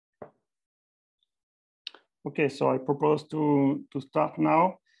Okay, so I propose to start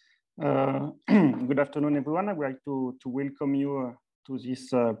now. Good afternoon, everyone. I would like to welcome you to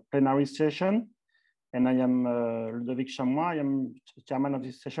this plenary session. And I am Ludovic Chamois. I am chairman of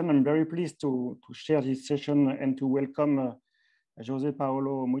this session. I'm very pleased to share this session and to welcome José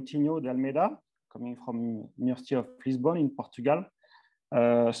Paulo Moitinho de Almeida, coming from University of Lisbon in Portugal.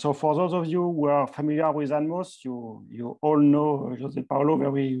 So for those of you who are familiar with ADMOS, you all know José Paulo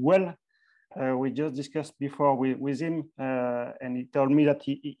very well. We just discussed before with him, and he told me that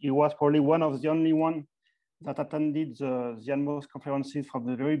he was probably one of the only one that attended the ADMOS conferences from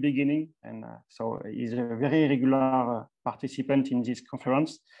the very beginning. And so he's a very regular participant in this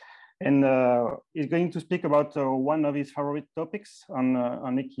conference. And he's going to speak about one of his favorite topics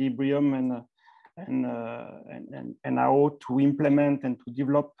on equilibrium and how to implement and to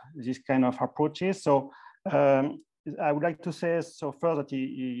develop this kind of approaches. So I would like to say so first that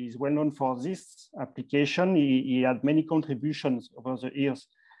he is well known for this application. He had many contributions over the years,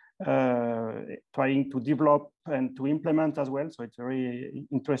 trying to develop and to implement as well. So it's very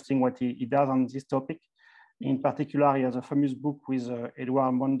interesting what he does on this topic. In particular, he has a famous book with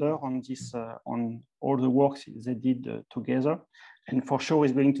Edward Monder on this, on all the works they did together. And for sure,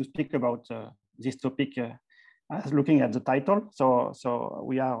 he's going to speak about this topic as looking at the title. So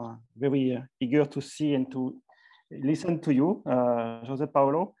we are very eager to see and to listen to you, José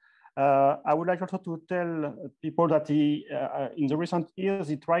Paulo. I would like also to tell people that he, in the recent years,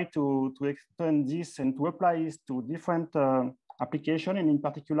 he tried to extend this and to apply this to different applications. And in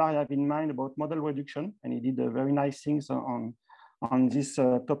particular, I have in mind about model reduction, and he did very nice things on this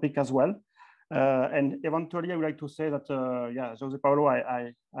topic as well. And eventually, I would like to say that, yeah, José Paulo,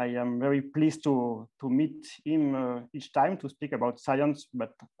 I am very pleased to meet him each time to speak about science,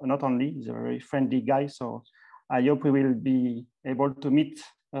 but not only. He's a very friendly guy, so I hope we will be able to meet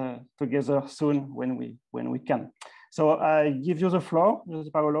together soon when we can. So I give you the floor,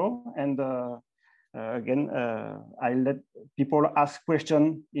 José Paulo, and again, I let people ask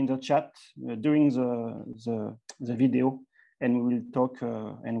questions in the chat during the video, and we will talk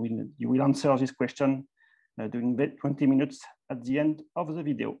and you will answer this question during 20 minutes at the end of the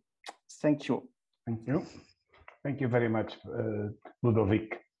video. Thank you. Thank you. Thank you very much,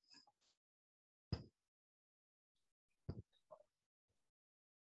 Ludovic.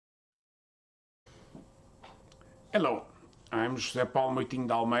 Hello, I'm José Paulo Moitinho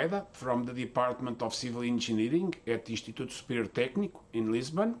de Almeida from the Department of Civil Engineering at Instituto Superior Técnico in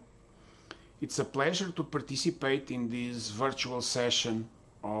Lisbon. It's a pleasure to participate in this virtual session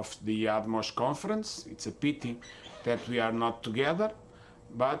of the ADMOS conference. It's a pity that we are not together,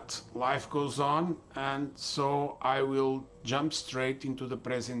 but life goes on, and so I will jump straight into the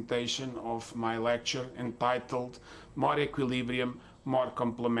presentation of my lecture entitled More Equilibrium, More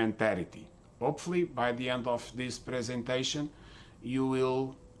Complementarity. Hopefully, by the end of this presentation, you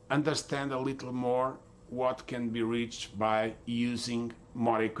will understand a little more what can be reached by using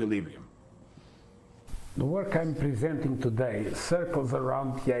more equilibrium. The work I'm presenting today circles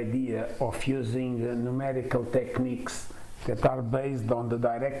around the idea of using numerical techniques that are based on the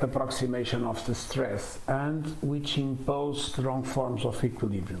direct approximation of the stress and which impose strong forms of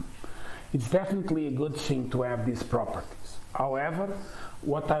equilibrium. It's definitely a good thing to have these properties. However,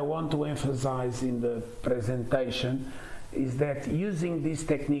 what I want to emphasize in the presentation is that using these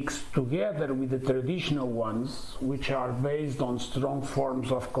techniques together with the traditional ones, which are based on strong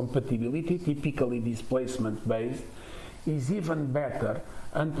forms of compatibility, typically displacement based, is even better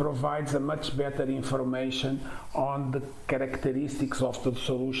and provides a much better information on the characteristics of the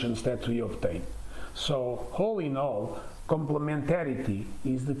solutions that we obtain. So, all in all, complementarity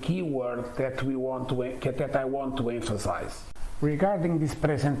is the key word that I want to emphasize. Regarding this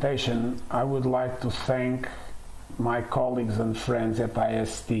presentation, I would like to thank my colleagues and friends at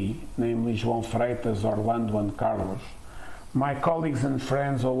IST, namely João Freitas, Orlando and Carlos, my colleagues and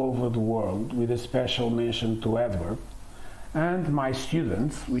friends all over the world, with a special mention to Edward, and my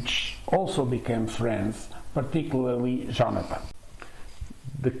students, which also became friends, particularly Jonathan.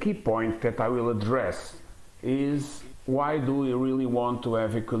 The key point that I will address is why do we really want to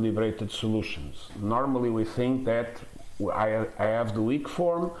have equilibrated solutions? Normally we think that I have the weak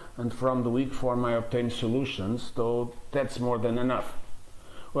form, and from the weak form I obtain solutions, so that's more than enough.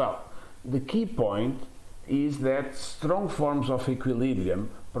 Well, the key point is that strong forms of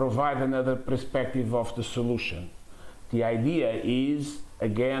equilibrium provide another perspective of the solution. The idea is,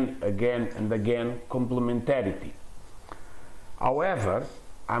 again and again, complementarity. However,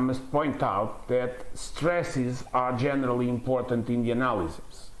 I must point out that stresses are generally important in the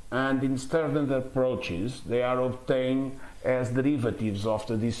analysis, and in standard approaches they are obtained as derivatives of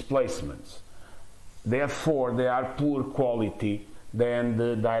the displacements. therefore they are poor quality than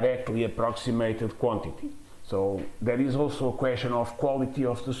the directly approximated quantity. So there is also a question of quality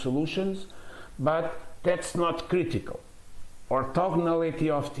of the solutions, but that's not critical. Orthogonality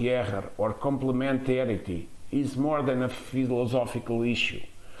of the error or complementarity is more than a philosophical issue.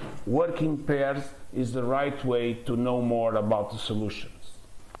 Working pairs is the right way to know more about the solutions.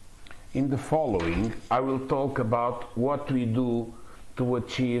 In the following, I will talk about what we do to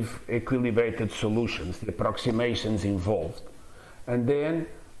achieve equilibrated solutions, the approximations involved. And then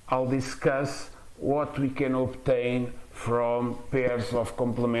I'll discuss what we can obtain from pairs of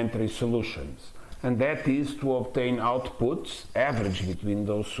complementary solutions. And that is to obtain outputs, average between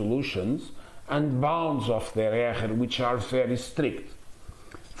those solutions, and bounds of their error, which are very strict.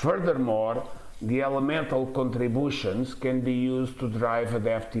 Furthermore, the elemental contributions can be used to drive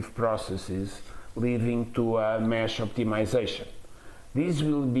adaptive processes, leading to a mesh optimization. These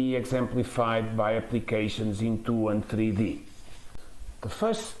will be exemplified by applications in 2 and 3D. The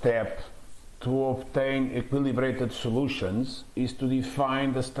first step to obtain equilibrated solutions is to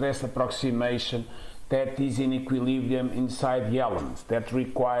define the stress approximation that is in equilibrium inside the elements, that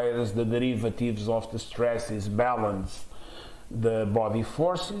requires the derivatives of the stresses balance the body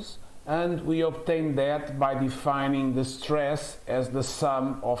forces, and we obtain that by defining the stress as the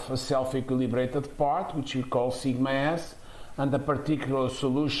sum of a self-equilibrated part, which we call sigma s, and a particular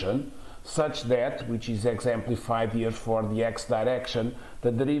solution, such that, which is exemplified here for the x direction,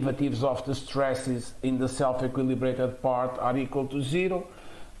 the derivatives of the stresses in the self-equilibrated part are equal to 0,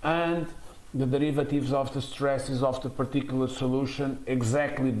 and the derivatives of the stresses of the particular solution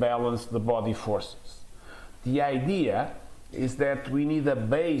exactly balance the body forces. The idea is that we need a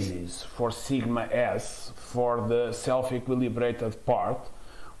basis for sigma s for the self-equilibrated part,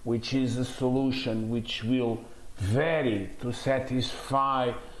 which is a solution which will vary to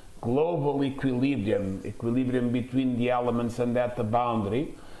satisfy global equilibrium between the elements and at the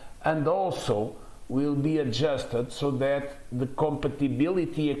boundary, and also will be adjusted so that the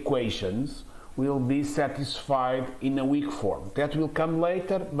compatibility equations will be satisfied in a weak form. That will come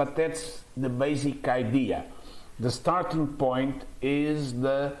later, but that's the basic idea. The starting point is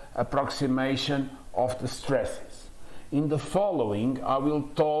the approximation of the stresses. In the following, I will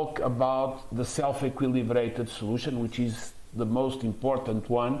talk about the self-equilibrated solution, which is the most important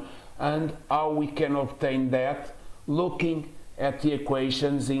one, and how we can obtain that looking at the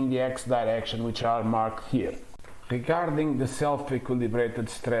equations in the x direction, which are marked here. Regarding the self-equilibrated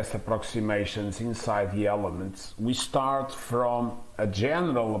stress approximations inside the elements, we start from a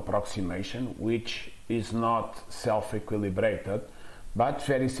general approximation, which is not self-equilibrated, but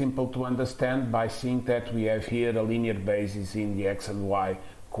very simple to understand by seeing that we have here a linear basis in the x and y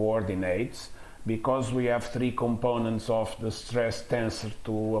coordinates, because we have 3 components of the stress tensor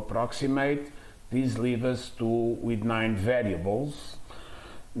to approximate. These leave us with 9 variables.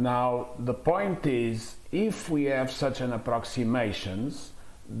 Now, the point is, if we have such an approximations,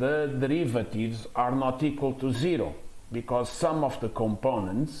 the derivatives are not equal to 0, because some of the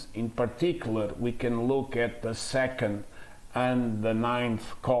components, in particular, we can look at the 2nd and the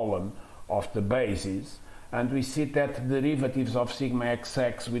 9th column of the basis, and we see that the derivatives of sigma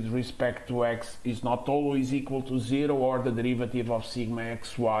xx with respect to x is not always equal to 0, or the derivative of sigma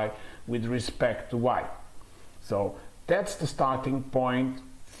xy with respect to y. So that's the starting point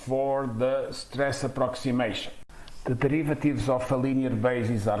for the stress approximation. The derivatives of a linear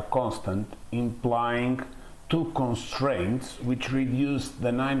basis are constant, implying 2 constraints which reduce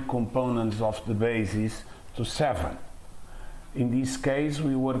the 9 components of the basis to 7. In this case,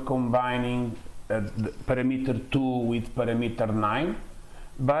 we were combining parameter 2 with parameter 9,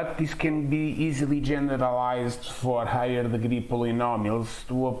 but this can be easily generalized for higher degree polynomials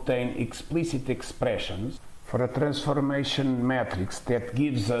to obtain explicit expressions for a transformation matrix that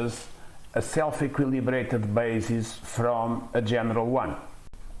gives us a self-equilibrated basis from a general one.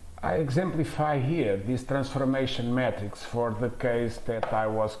 I exemplify here this transformation matrix for the case that I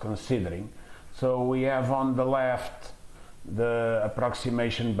was considering. So we have on the left the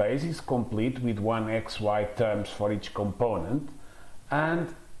approximation basis complete with 1 xy terms for each component,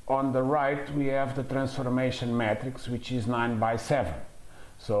 and on the right we have the transformation matrix, which is 9 by 7.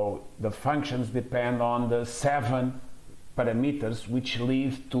 So the functions depend on the 7 parameters which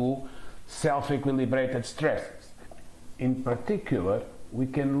lead to self-equilibrated stresses. In particular, we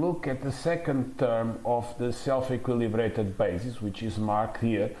can look at the second term of the self-equilibrated basis, which is marked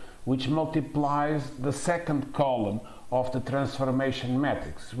here, which multiplies the second column of the transformation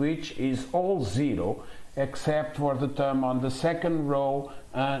matrix, which is all 0 except for the term on the second row,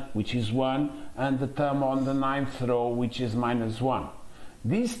 which is 1, and the term on the 9th row, which is -1.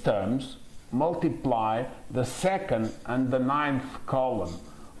 These terms multiply the second and the ninth column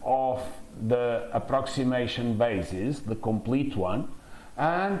of the approximation basis, the complete one,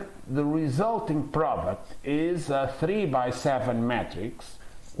 and the resulting product is a 3×7 matrix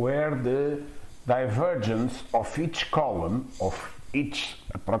where the divergence of each column of each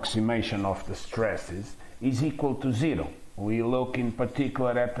approximation of the stresses is equal to 0. We look in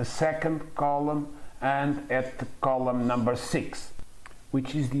particular at the second column and at the column number 6,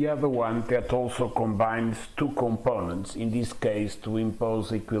 which is the other one that also combines two components, in this case to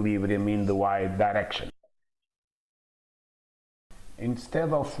impose equilibrium in the y direction.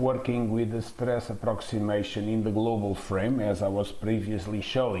 Instead of working with the stress approximation in the global frame, as I was previously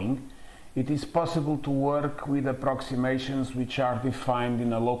showing, it is possible to work with approximations which are defined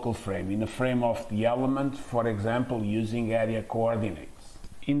in a local frame, in a frame of the element, for example, using area coordinates.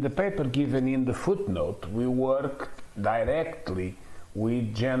 In the paper given in the footnote, we worked directly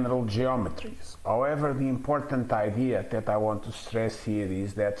with general geometries. However, the important idea that I want to stress here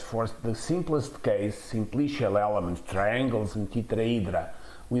is that for the simplest case, simplicial elements, triangles and tetrahedra,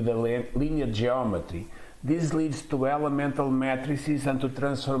 with a linear geometry, this leads to elemental matrices and to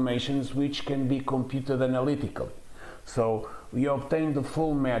transformations which can be computed analytically. So we obtain the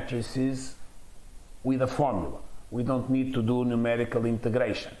full matrices with a formula. We don't need to do numerical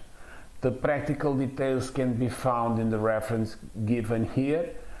integration. The practical details can be found in the reference given here,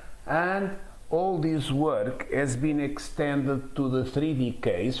 and all this work has been extended to the 3D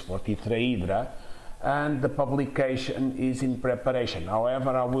case for tetrahedra, and the publication is in preparation. However,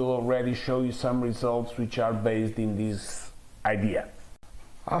 I will already show you some results which are based in this idea.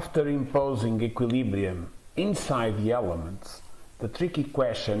 After imposing equilibrium inside the elements, the tricky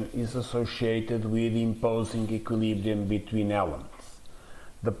question is associated with imposing equilibrium between elements.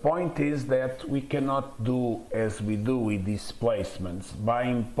 The point is that we cannot do as we do with displacements by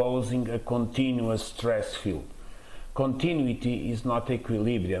imposing a continuous stress field. Continuity is not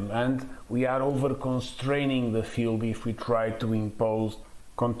equilibrium, and we are over-constraining the field if we try to impose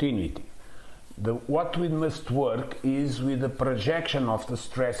continuity. What we must work is with the projection of the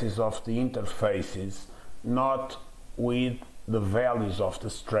stresses of the interfaces, not with the values of the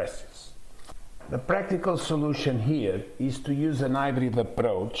stresses. The practical solution here is to use an hybrid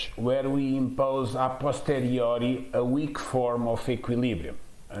approach where we impose a posteriori a weak form of equilibrium.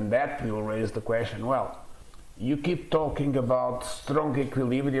 And that will raise the question, well, you keep talking about strong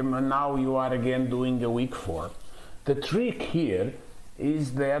equilibrium and now you are again doing a weak form. The trick here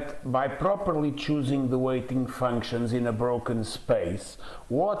is that by properly choosing the weighting functions in a broken space,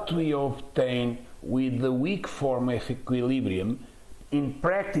 what we obtain with the weak form of equilibrium in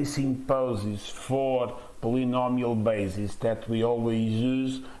practice imposes for polynomial bases that we always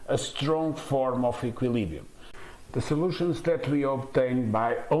use a strong form of equilibrium. The solutions that we obtain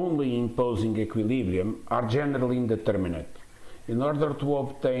by only imposing equilibrium are generally indeterminate. In order to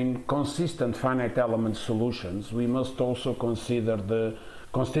obtain consistent finite element solutions, we must also consider the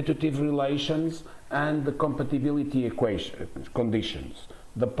constitutive relations and the compatibility conditions.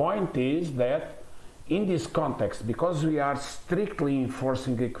 The point is that in this context, because we are strictly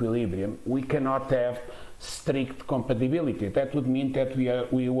enforcing equilibrium, we cannot have strict compatibility. That would mean that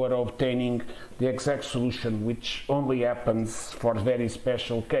we were obtaining the exact solution, which only happens for very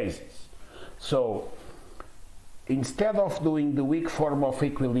special cases. So instead of doing the weak form of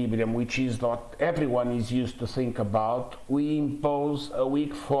equilibrium, which is what everyone is used to think about, we impose a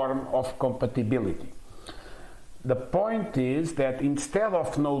weak form of compatibility. The point is that instead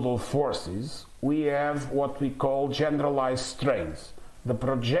of nodal forces, we have what we call generalized strains, the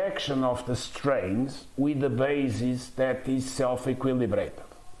projection of the strains with a basis that is self-equilibrated.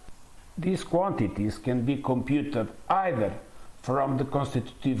 These quantities can be computed either from the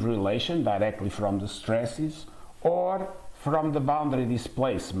constitutive relation, directly from the stresses, or from the boundary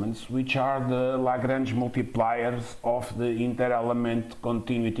displacements, which are the Lagrange multipliers of the inter-element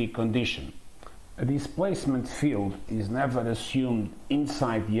continuity condition. A displacement field is never assumed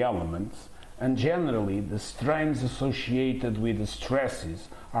inside the elements, and generally the strains associated with the stresses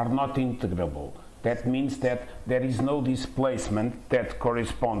are not integrable. That means that there is no displacement that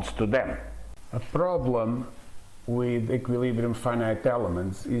corresponds to them. A problem with equilibrium finite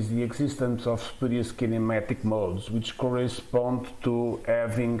elements is the existence of spurious kinematic modes, which correspond to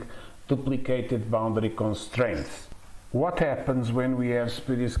having duplicated boundary constraints. What happens when we have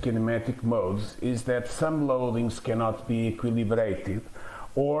spurious kinematic modes is that some loadings cannot be equilibrated,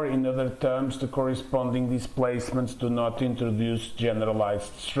 or in other terms, the corresponding displacements do not introduce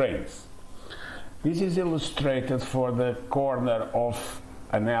generalized strains. This is illustrated for the corner of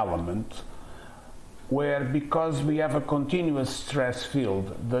an element, where because we have a continuous stress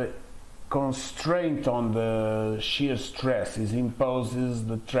field, the constraint on the shear stresses imposes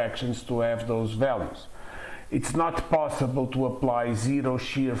the tractions to have those values. It's not possible to apply zero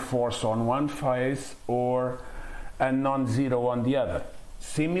shear force on one face or a non-zero on the other.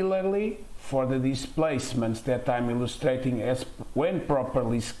 Similarly, for the displacements that I'm illustrating, as when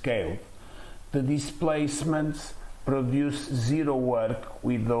properly scaled, the displacements produce zero work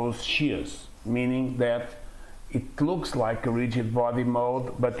with those shears, meaning that it looks like a rigid body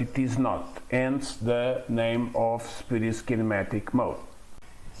mode, but it is not, hence the name of spurious kinematic mode.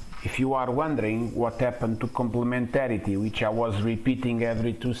 If you are wondering what happened to complementarity, which I was repeating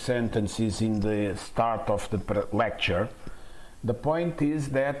every 2 sentences in the start of the lecture, the point is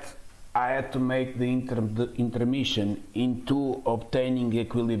that I had to make the intermission into obtaining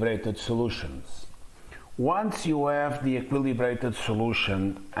equilibrated solutions. Once you have the equilibrated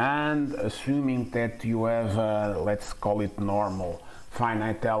solution, and assuming that you have a, let's call it normal,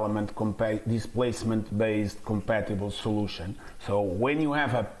 finite element displacement based compatible solution. So when you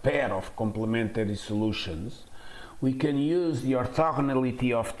have a pair of complementary solutions, we can use the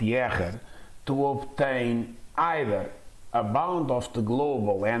orthogonality of the error to obtain either a bound of the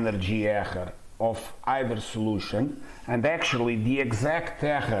global energy error of either solution, and actually the exact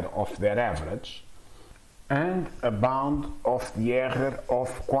error of their average, and a bound of the error of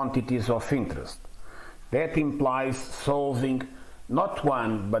quantities of interest. That implies solving not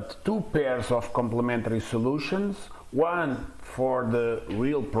one but 2 pairs of complementary solutions, one for the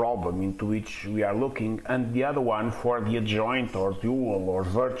real problem into which we are looking, and the other one for the adjoint or dual or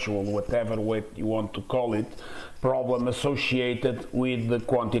virtual, whatever way you want to call it, problem associated with the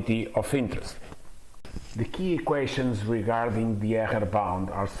quantity of interest. The key equations regarding the error bound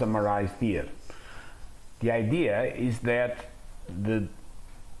are summarized here. The idea is that the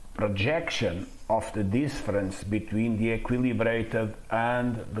projection of the difference between the equilibrated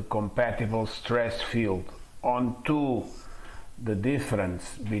and the compatible stress field onto the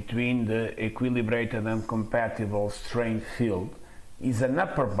difference between the equilibrated and compatible strain field is an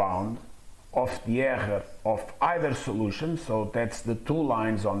upper bound of the error of either solution, so that's the 2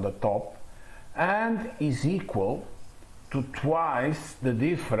 lines on the top, and is equal to twice the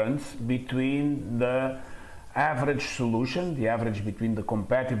difference between the average solution, the average between the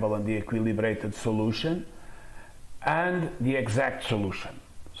compatible and the equilibrated solution, and the exact solution.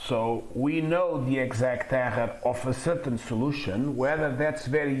 So we know the exact error of a certain solution. Whether that's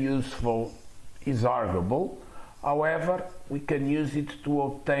very useful is arguable. However, we can use it to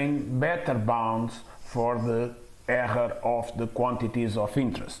obtain better bounds for the error of the quantities of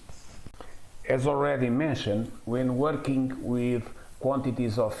interest. As already mentioned, when working with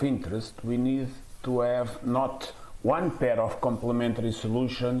quantities of interest, we need to have not 1 pair of complementary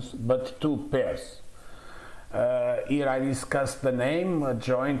solutions, but 2 pairs. Here I discussed the name,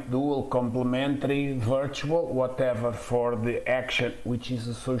 adjoint, dual, complementary, virtual, whatever for the action which is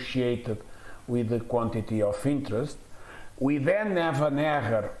associated with the quantity of interest. We then have an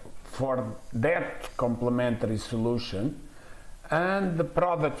error for that complementary solution, and the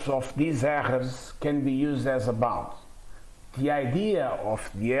products of these errors can be used as a bound. The idea of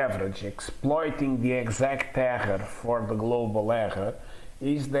the average exploiting the exact error for the global error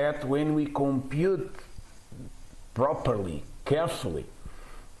is that when we compute properly, carefully,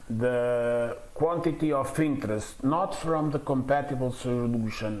 the quantity of interest, not from the compatible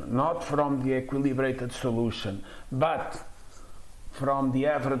solution, not from the equilibrated solution, but from the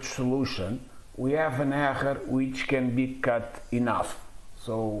average solution, we have an error which can be cut in half.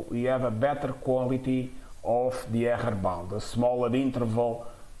 So we have a better quality of the error bound, a smaller interval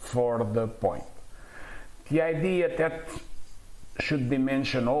for the point. The idea that should be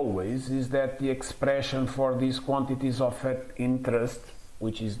mentioned always is that the expression for these quantities of interest,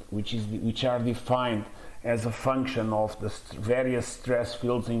 which are defined as a function of the various stress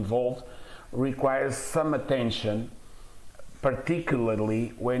fields involved, requires some attention,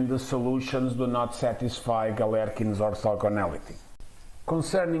 particularly when the solutions do not satisfy Galerkin's orthogonality.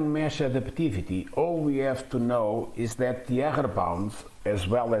 Concerning mesh adaptivity, all we have to know is that the error bounds, as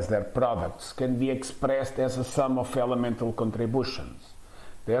well as their products, can be expressed as a sum of elemental contributions.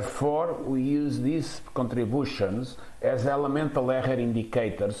 Therefore, we use these contributions as elemental error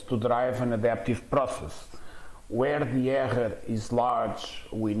indicators to drive an adaptive process. Where the error is large,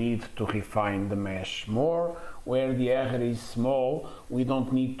 we need to refine the mesh more. Where the error is small, we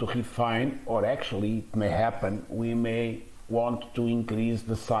don't need to refine, or actually, it may happen, we may want to increase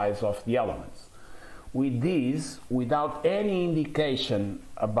the size of the elements. With these, without any indication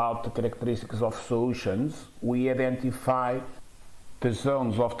about the characteristics of solutions, we identify the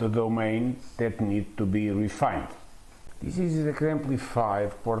zones of the domain that need to be refined. This is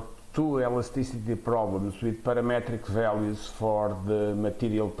exemplified two elasticity problems with parametric values for the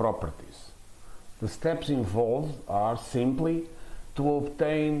material properties. The steps involved are simply to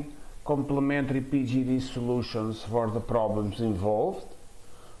obtain complementary PGD solutions for the problems involved,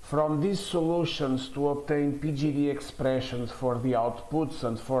 from these solutions to obtain PGD expressions for the outputs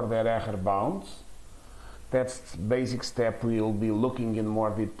and for their error bounds. That's the basic step we will be looking in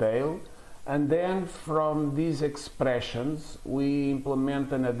more detail. And then from these expressions we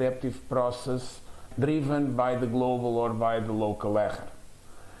implement an adaptive process driven by the global or by the local error.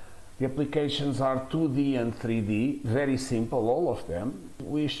 The applications are 2D and 3D, very simple, all of them.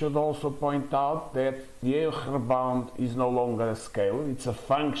 We should also point out that the error bound is no longer a scalar, it's a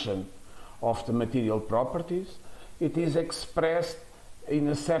function of the material properties. It is expressed in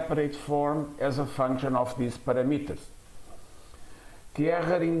a separate form as a function of these parameters. The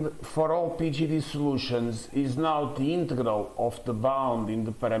error for all PGD solutions is now the integral of the bound in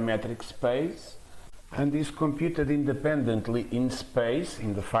the parametric space, and is computed independently in space,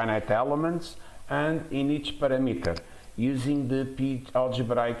 in the finite elements, and in each parameter, using the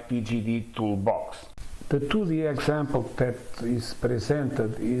algebraic PGD toolbox. The 2D example that is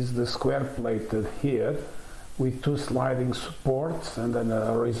presented is the square-plated here, with two sliding supports and then a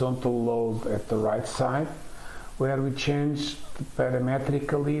horizontal load at the right side, where we change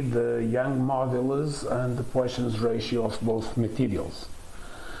parametrically the Young modulus and the Poisson's ratio of both materials.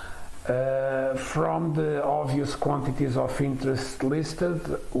 From the obvious quantities of interest listed,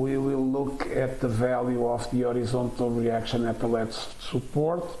 we will look at the value of the horizontal reaction at the left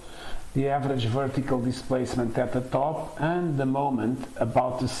support, the average vertical displacement at the top, and the moment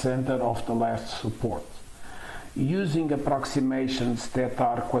about the center of the left support. Using approximations that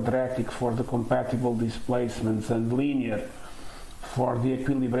are quadratic for the compatible displacements and linear for the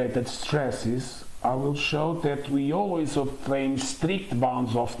equilibrated stresses, I will show that we always obtain strict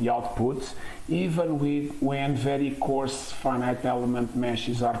bounds of the outputs, even when very coarse finite element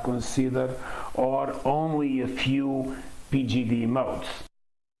meshes are considered, or only a few PGD modes.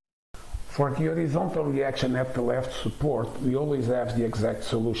 For the horizontal reaction at the left support, we always have the exact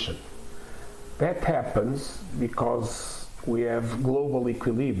solution. That happens because we have global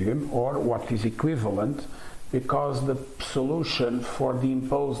equilibrium, or what is equivalent, because the solution for the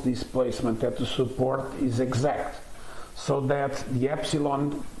imposed displacement at the support is exact, so that the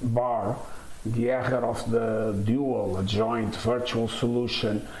epsilon bar, the error of the dual adjoint virtual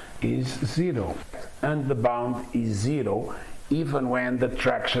solution, is 0, and the bound is 0 even when the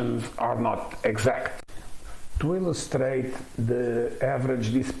tractions are not exact. To illustrate the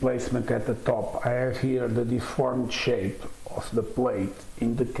average displacement at the top, I have here the deformed shape of the plate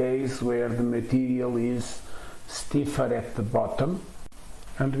in the case where the material is stiffer at the bottom,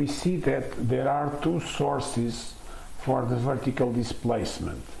 and we see that there are two sources for the vertical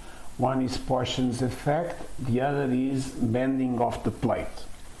displacement. One is Poisson's effect, the other is bending of the plate.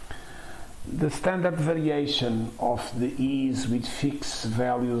 The standard variation of the E's with fixed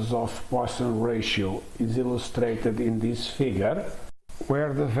values of Poisson ratio is illustrated in this figure,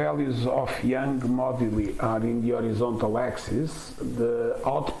 where the values of Young moduli are in the horizontal axis, the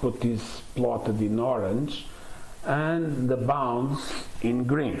output is plotted in orange, and the bounds in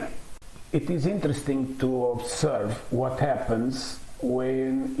green. It is interesting to observe what happens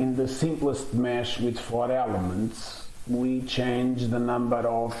when in the simplest mesh with 4 elements we change the number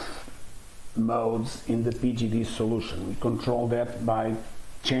of modes in the PGD solution. We control that by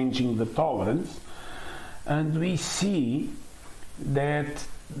changing the tolerance, and we see that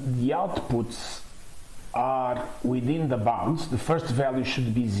the outputs are within the bounds. The first value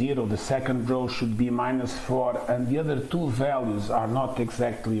should be 0, the second row should be -4, and the other two values are not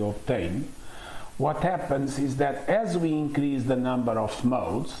exactly obtained. What happens is that as we increase the number of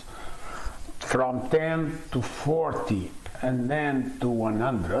modes from 10 to 40 and then to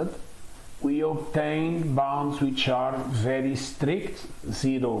 100, we obtain bounds which are very strict.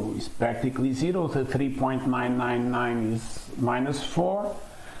 0 is practically 0, the 3.999 is -4,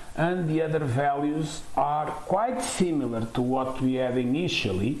 and the other values are quite similar to what we had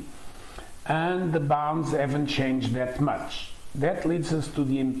initially, and the bounds haven't changed that much. That leads us to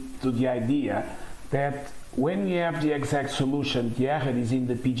the idea that when we have the exact solution, the error is in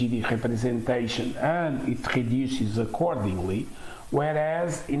the PGD representation and it reduces accordingly,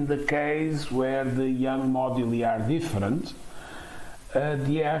 whereas in the case where the Young moduli are different,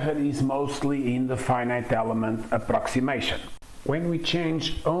 the error is mostly in the finite element approximation. When we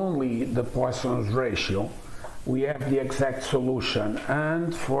change only the Poisson's ratio, we have the exact solution,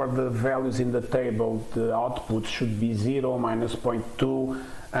 and for the values in the table, the output should be 0, -0.2,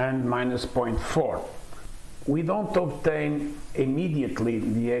 and -0.4. we don't obtain immediately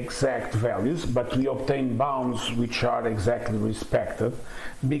the exact values, but we obtain bounds which are exactly respected,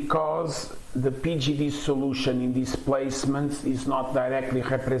 because the PGD solution in displacements is not directly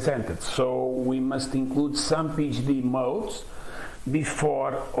represented. So we must include some PGD modes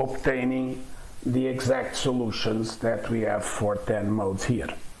before obtaining the exact solutions that we have for 10 modes here.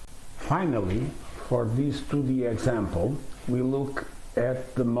 Finally, for this 2D example, we look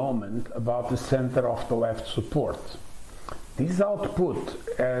at the moment about the center of the left support. This output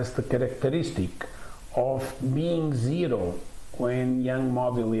has the characteristic of being zero when young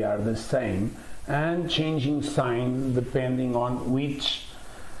moduli are the same and changing sign depending on which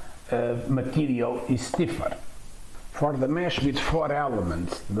material is stiffer. For the mesh with 4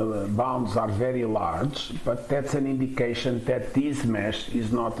 elements, the bounds are very large, but that's an indication that this mesh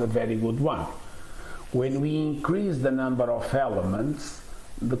is not a very good one. When we increase the number of elements,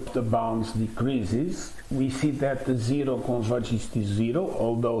 the bounds decreases. We see that the 0 converges to 0,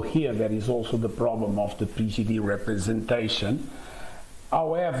 although here there is also the problem of the PGD representation.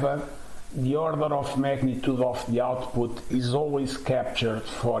 However, the order of magnitude of the output is always captured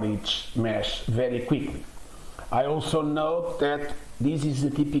for each mesh very quickly. I also note that this is a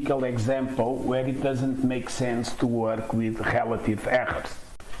typical example where it doesn't make sense to work with relative errors.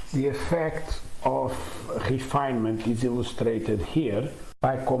 The effect of refinement is illustrated here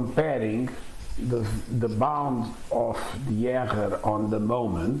by comparing the bound of the error on the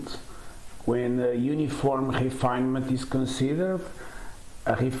moment when a uniform refinement is considered,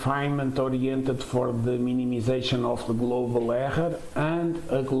 a refinement oriented for the minimization of the global error, and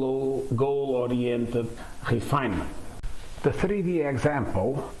a goal-oriented refinement. The 3D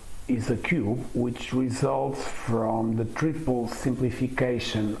example is a cube which results from the triple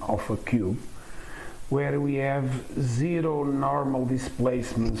simplification of a cube, where we have 0 normal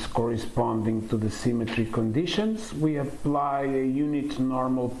displacements corresponding to the symmetry conditions. We apply a unit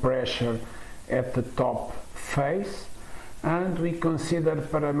normal pressure at the top face, and we consider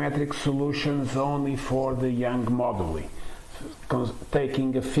parametric solutions only for the young moduli,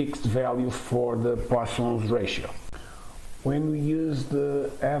 taking a fixed value for the Poisson's ratio. When we use the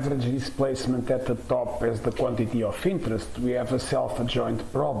average displacement at the top as the quantity of interest, we have a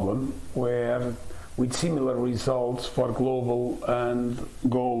self-adjoint problem with similar results for global and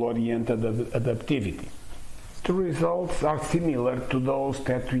goal-oriented adaptivity. The results are similar to those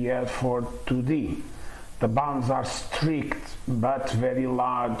that we have for 2D. The bounds are strict but very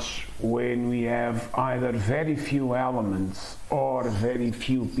large when we have either very few elements or very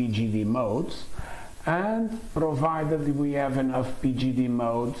few PGD modes, and provided we have enough PGD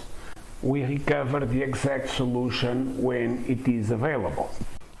modes, we recover the exact solution when it is available.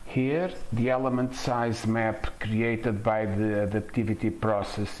 Here, the element size map created by the adaptivity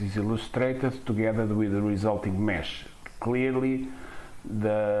process is illustrated together with the resulting mesh. Clearly,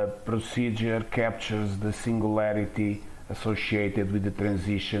 the procedure captures the singularity associated with the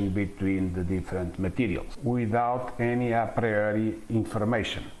transition between the different materials without any a priori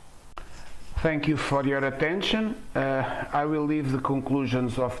information. Thank you for your attention. I will leave the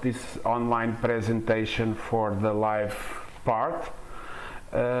conclusions of this online presentation for the live part.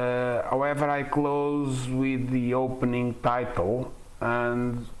 However, I close with the opening title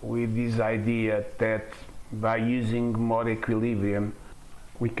and with this idea that by using more equilibrium,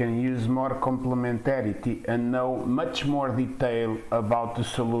 we can use more complementarity and know much more detail about the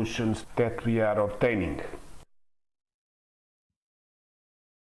solutions that we are obtaining.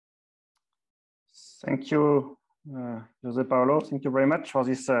 Thank you, José Paulo. Thank you very much for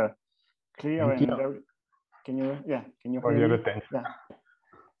this clear Thank and you. very. Can you For hear your me? attention. Yeah.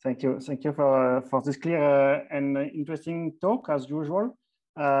 Thank you for this clear and interesting talk as usual.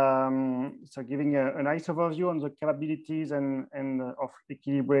 So giving a nice overview on the capabilities and of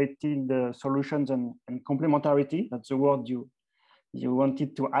equilibrated solutions and complementarity. That's the word you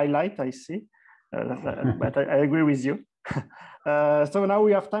wanted to highlight, I see. But I agree with you. So now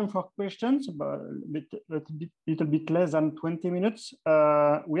we have time for questions, but a little bit less than 20 minutes.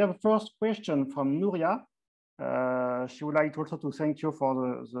 We have a first question from Nuria. She would like also to thank you for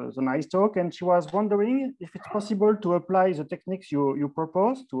the nice talk, and she was wondering if it's possible to apply the techniques you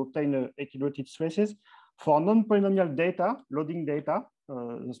propose to obtain equilibrated stresses for non-polynomial data, loading data,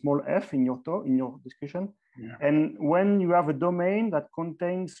 the small f in your discussion, yeah. And when you have a domain that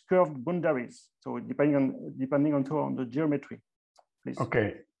contains curved boundaries, so depending on the geometry, please.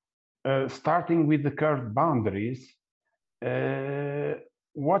 Okay, starting with the curved boundaries.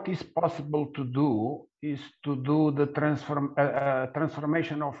 What is possible to do is to do the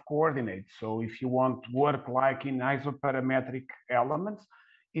transformation of coordinates. So if you want to work like in isoparametric elements,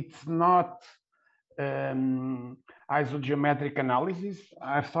 it's not isogeometric analysis.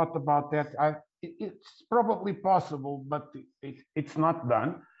 I've thought about that. It's probably possible, but it's not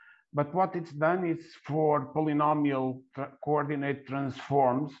done. But what it's done is for polynomial coordinate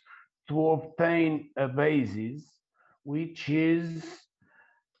transforms to obtain a basis which is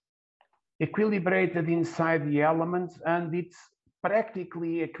equilibrated inside the elements, and it's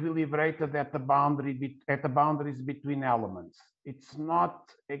practically equilibrated at the boundaries between elements. It's not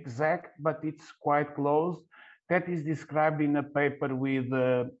exact, but it's quite close. That is described in a paper with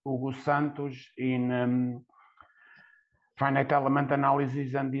Hugo Santos in Finite Element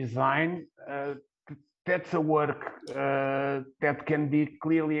Analysis and Design. That's a work that can be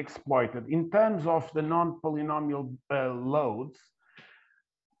clearly exploited. In terms of the non-polynomial loads,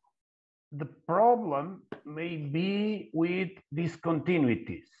 the problem may be with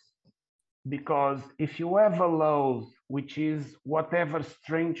discontinuities, because if you have a load which is whatever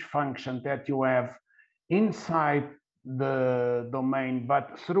strange function that you have inside the domain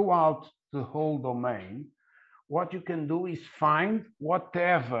but throughout the whole domain, what you can do is find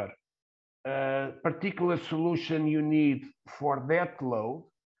whatever particular solution you need for that load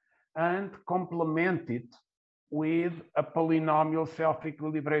and complement it with a polynomial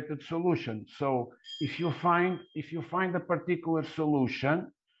self-equilibrated solution. So if you find a particular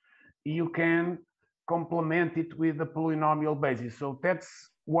solution, you can complement it with a polynomial basis. So that's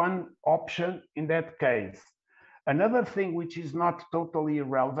one option in that case. Another thing which is not totally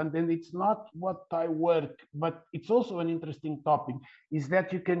irrelevant, and it's not what I work, but it's also an interesting topic, is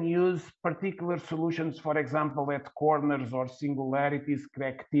that you can use particular solutions, for example, at corners or singularities,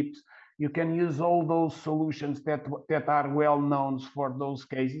 crack tips. You can use all those solutions that are well known for those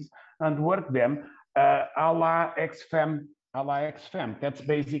cases and work them a la XFEM, That's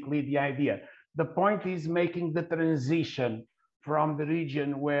basically the idea. The point is making the transition from the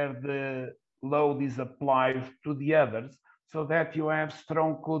region where the load is applied to the others, so that you have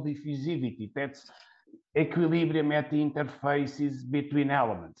strong codiffusivity. That's equilibrium at the interfaces between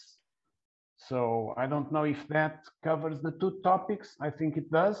elements. So I don't know if that covers the two topics. I think it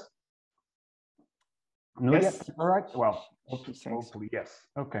does. No, yes. All right. Well, hopefully, yes.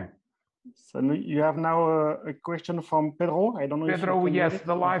 Okay. So you have now a question from Pedro. I don't know. Pedro, yes,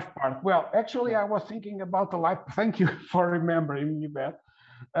 the live part. Well, actually, I was thinking about the live. Thank you for remembering me that.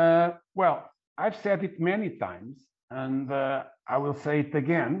 Well, I've said it many times, and I will say it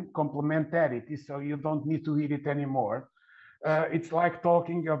again, complementarity, so you don't need to hear it anymore. It's like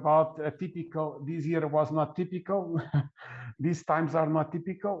talking about a typical, this year was not typical, these times are not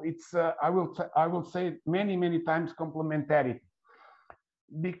typical. It's, I will say many times complementarity,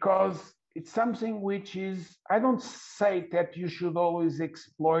 because it's something which is, I don't say that you should always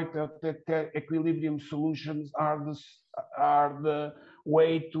exploit that equilibrium solutions are the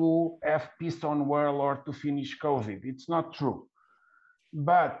way to have peace on world or to finish COVID. It's not true.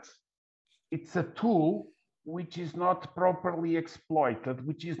 But it's a tool which is not properly exploited,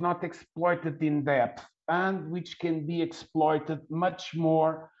 which is not exploited in depth, and which can be exploited much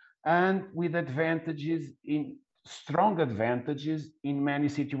more and with advantages, strong advantages in many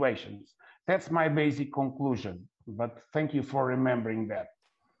situations. That's my basic conclusion, but thank you for remembering that.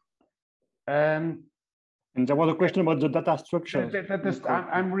 And there was a question about the data structures.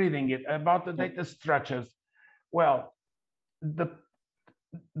 I'm reading it, about the data structures. Well,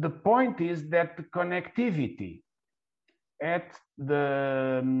 the point is that the connectivity at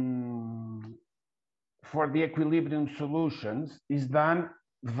for the equilibrium solutions is done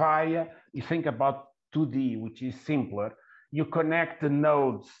via, you think about 2D, which is simpler. You connect the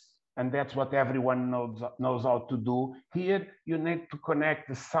nodes, and that's what everyone knows how to do. Here, you need to connect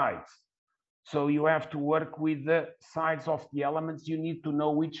the sides. So you have to work with the sides of the elements. You need to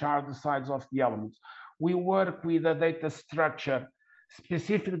know which are the sides of the elements. We work with a data structure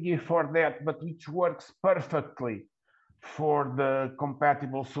specifically for that, but which works perfectly for the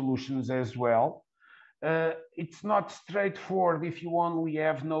compatible solutions as well. It's not straightforward if you only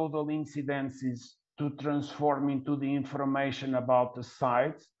have nodal incidences to transform into the information about the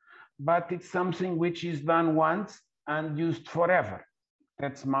sides, but it's something which is done once and used forever.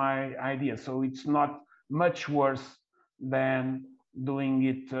 That's my idea. So it's not much worse than doing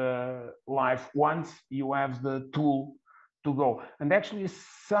it live once you have the tool to go. And actually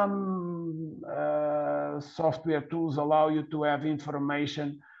some software tools allow you to have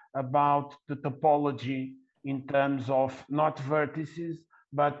information about the topology in terms of not vertices,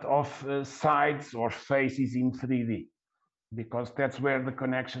 but of sides or faces in 3D, because that's where the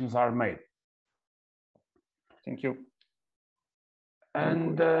connections are made. Thank you.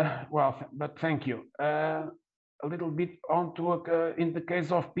 And well, but thank you. A little bit on to in the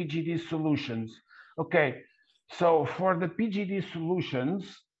case of PGD solutions. Okay, so for the PGD solutions,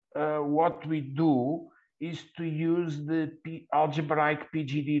 what we do is to use the algebraic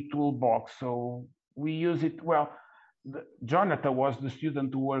PGD toolbox. So we use it, well, Jonathan was the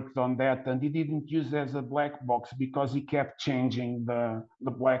student who worked on that, and he didn't use it as a black box because he kept changing the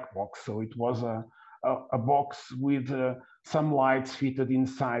black box. So it was a box with some lights fitted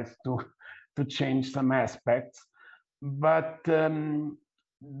inside to change some aspects. But the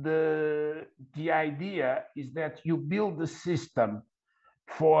idea is that you build the system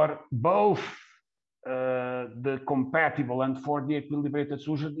for both the compatible and for the equilibrated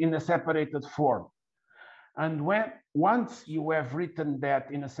solution in a separated form. And once you have written that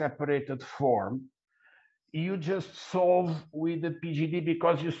in a separated form, you just solve with the PGD,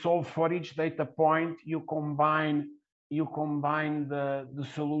 because you solve for each data point, you combine the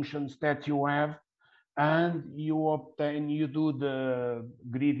solutions that you have, and you do the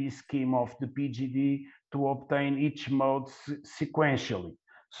greedy scheme of the PGD to obtain each mode sequentially.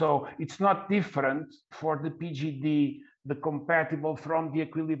 So it's not different for the PGD, the compatible from the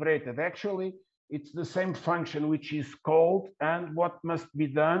equilibrated. Actually, it's the same function which is called, and what must be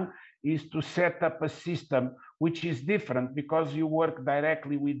done is to set up a system which is different, because you work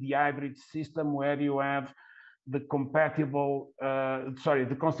directly with the hybrid system where you have the compatible,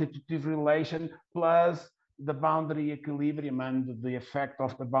 the constitutive relation plus the boundary equilibrium and the effect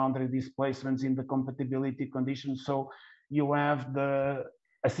of the boundary displacements in the compatibility conditions. So you have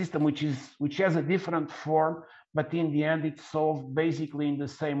a system which has a different form, but in the end it's solved basically in the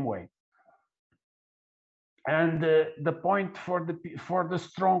same way. And the point for the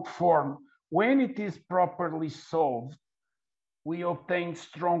strong form, when it is properly solved, we obtain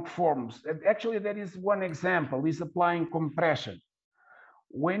strong forms. And actually, there is one example, is applying compression.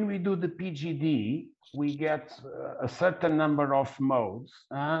 When we do the PGD, we get a certain number of modes,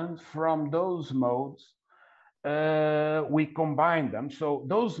 and from those modes, we combine them. So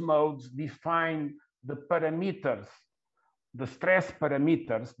those modes define the parameters, the stress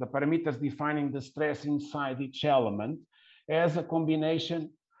parameters, the parameters defining the stress inside each element as a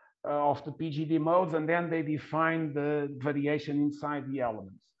combination of the PGD modes, and then they define the variation inside the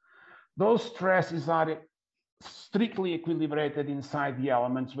elements. Those stresses are strictly equilibrated inside the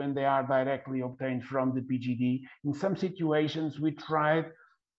elements when they are directly obtained from the PGD. In some situations, we tried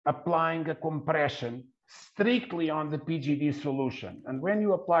applying a compression strictly on the PGD solution. And when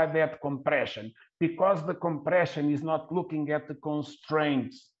you apply that compression, because the compression is not looking at the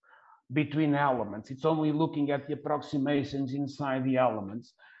constraints between elements, it's only looking at the approximations inside the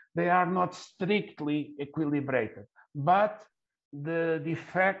elements, they are not strictly equilibrated, but the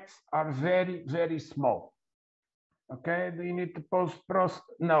defects are very, very small. Okay, do you need to post-process?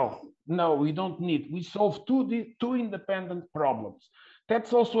 No, we don't need. We solve two independent problems.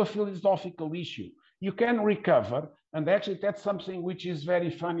 That's also a philosophical issue. You can recover, and actually that's something which is very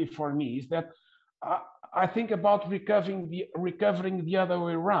funny for me, is that I think about recovering the other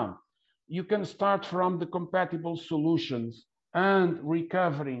way around. You can start from the compatible solutions and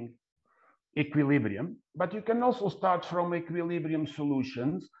recovering equilibrium, but you can also start from equilibrium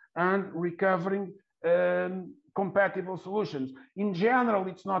solutions and recovering compatible solutions. In general,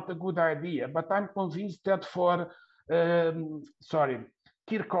 it's not a good idea, but I'm convinced that for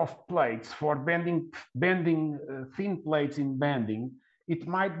Kirchhoff plates, for bending thin plates in bending, it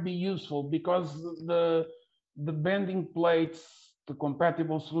might be useful, because the bending plates, the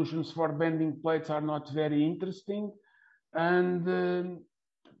compatible solutions for bending plates are not very interesting and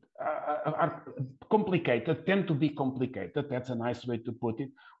are complicated, tend to be complicated. That's a nice way to put it.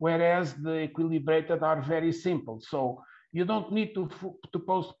 Whereas the equilibrated are very simple. So you don't need to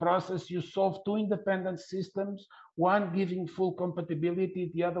post-process. You solve two independent systems, one giving full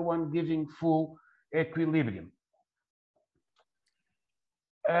compatibility, the other one giving full equilibrium.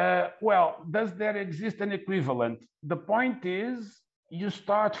 Well, does there exist an equivalent? The point is, you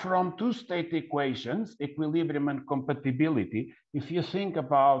start from two-state equations, equilibrium and compatibility. If you think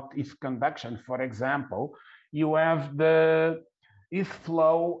about if conduction, for example, you have the if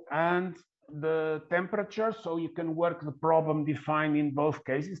flow and the temperature, so you can work the problem defined in both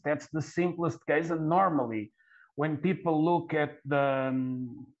cases. That's the simplest case, and normally when people look at the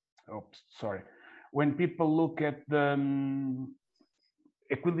when people look at the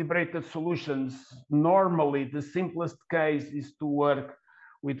equilibrated solutions, normally the simplest case is to work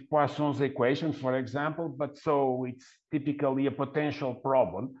with Poisson's equation, for example, but so it's typically a potential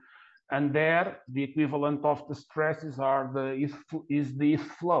problem. And there, the equivalent of the stresses are the if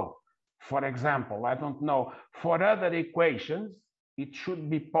flow. For example, I don't know, for other equations, it should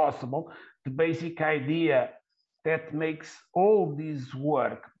be possible. The basic idea that makes all this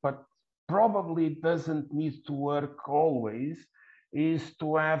work, but probably doesn't need to work always is to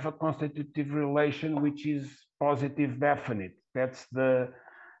have a constitutive relation which is positive definite. That's the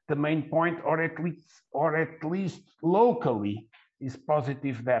main point, or at least locally is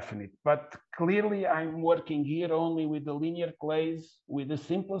positive definite. But clearly I'm working here only with the linear clays, with the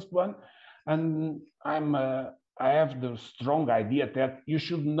simplest one, and I have the strong idea that you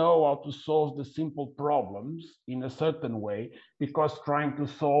should know how to solve the simple problems in a certain way, because trying to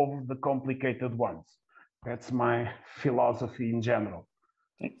solve the complicated ones. That's my philosophy in general.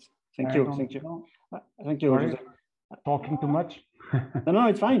 Thanks. Thank you. Thank you. Thank you, José. Talking too much? No,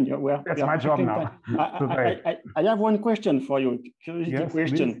 it's fine. That's my job now. I have one question for you, curiosity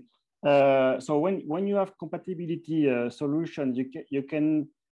question. So when you have compatibility solutions, you can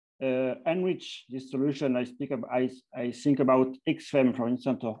enrich this solution. I think about XFEM, for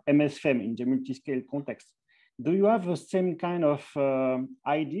instance, or MSFEM in the multi-scale context. Do you have the same kind of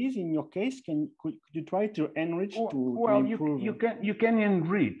ideas in your case? Could you try to enrich to improve? You can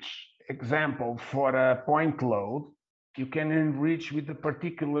enrich. Example, for a point load, you can enrich with a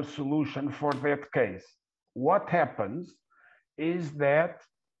particular solution for that case. What happens is that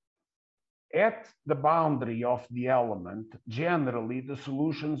at the boundary of the element, generally the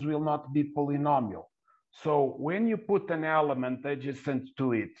solutions will not be polynomial. So when you put an element adjacent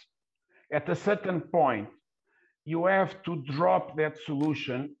to it, at a certain point, you have to drop that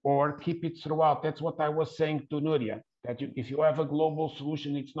solution or keep it throughout. That's what I was saying to Nuria, that if you have a global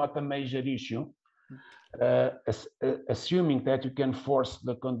solution, it's not a major issue. Assuming that you can force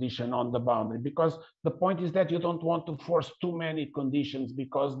the condition on the boundary, because the point is that you don't want to force too many conditions,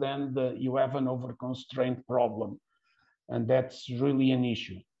 because then you have an over-constraint problem, and that's really an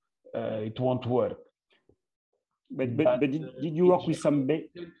issue. It won't work. But did you work with some?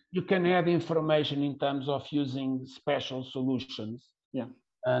 You can add information in terms of using special solutions,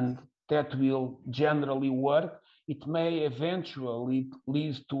 and that will generally work. It may eventually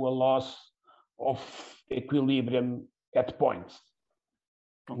lead to a loss of equilibrium at points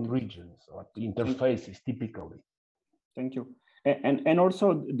in regions or interfaces typically. Thank you. And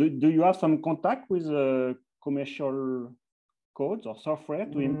also, do you have some contact with commercial codes or software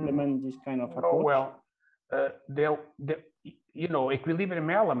to implement this kind of approach? Oh, well, equilibrium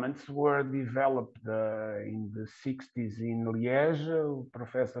elements were developed in the 60s in Liège,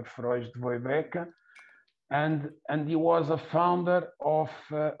 Professor Freud de Voibeck, and he was a founder of,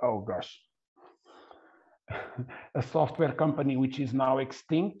 a software company which is now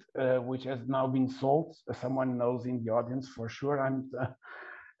extinct, which has now been sold. Someone knows in the audience for sure.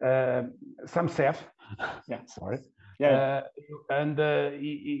 SAMCEF. Yeah. Sorry. Yeah. And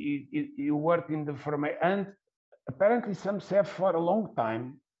he worked in the format, and apparently SAMCEF for a long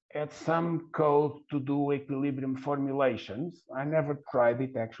time had some code to do equilibrium formulations. I never tried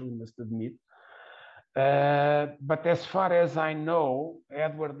it, actually, must admit. But as far as I know,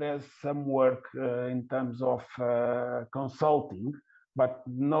 Edward has some work in terms of consulting, but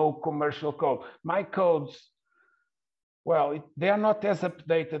no commercial code. My codes, well, they are not as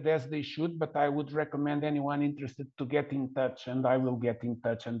updated as they should, but I would recommend anyone interested to get in touch, and I will get in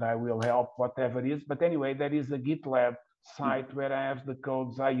touch and I will help, whatever it is. But anyway, there is a GitLab site where I have the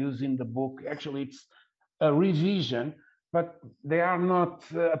codes I use in the book. Actually, it's a revision, but they are not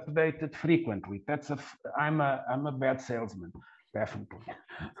updated frequently. I'm a bad salesman, definitely.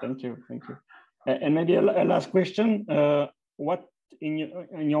 Thank you. And maybe a last question: what in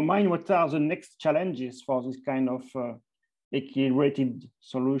your mind? What are the next challenges for this kind of equilibrated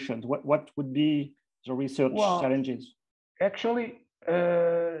solutions? What would be the research challenges? Actually,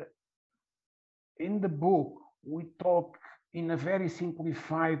 in the book we talk in a very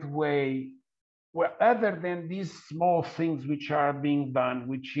simplified way. Well, other than these small things which are being done,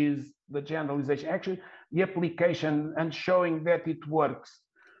 which is the generalization, actually the application and showing that it works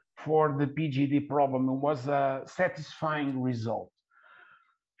for the PGD problem was a satisfying result.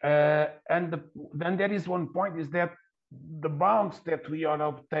 And then there is one point, is that the bounds that we are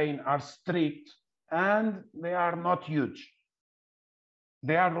obtain are strict and they are not huge.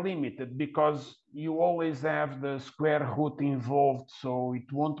 They are limited because you always have the square root involved, so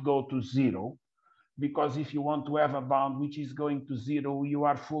it won't go to zero. Because if you want to have a bound which is going to zero, you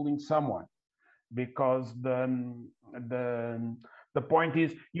are fooling someone. Because the point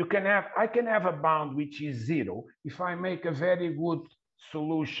is, I can have a bound which is zero if I make a very good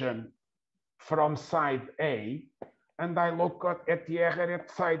solution from side A, and I look at the error at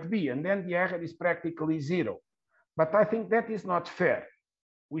side B, and then the error is practically zero. But I think that is not fair.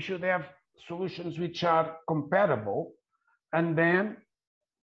 We should have solutions which are comparable, and then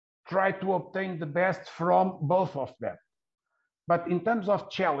try to obtain the best from both of them. But in terms of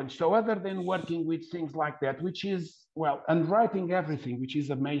challenge, so other than working with things like that, which is, well, and writing everything, which is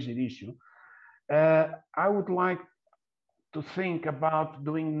a major issue, I would like to think about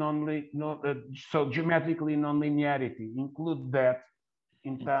doing so geometrically nonlinearity, include that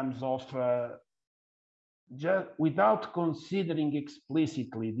in terms of just without considering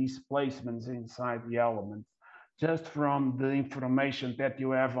explicitly displacements inside the elements, just from the information that you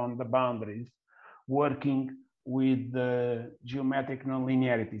have on the boundaries, working with the geometric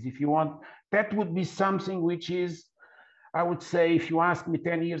nonlinearities. If you want, that would be something which is, I would say, if you asked me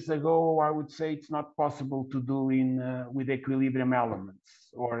 10 years ago, I would say it's not possible to do with equilibrium elements,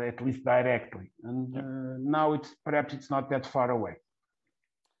 or at least directly. And now perhaps it's not that far away.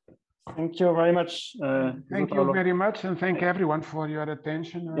 Thank you very much. Thank you very much, and thank everyone for your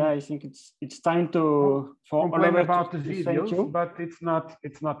attention. Yeah, I think it's time to complain about the videos, but it's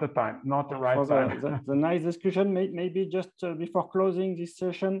not the time, not the right time. The nice discussion. Maybe just before closing this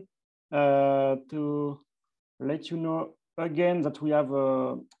session, to let you know again that we have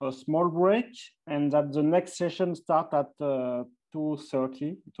a small break and that the next session starts at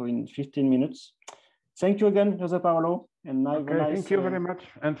 2:30, so in 15 minutes. Thank you again, José Paulo. And okay, thank you very much.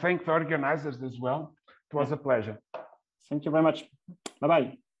 And thank the organizers as well. It was a pleasure. Thank you very much.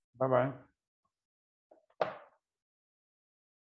 Bye-bye. Bye-bye.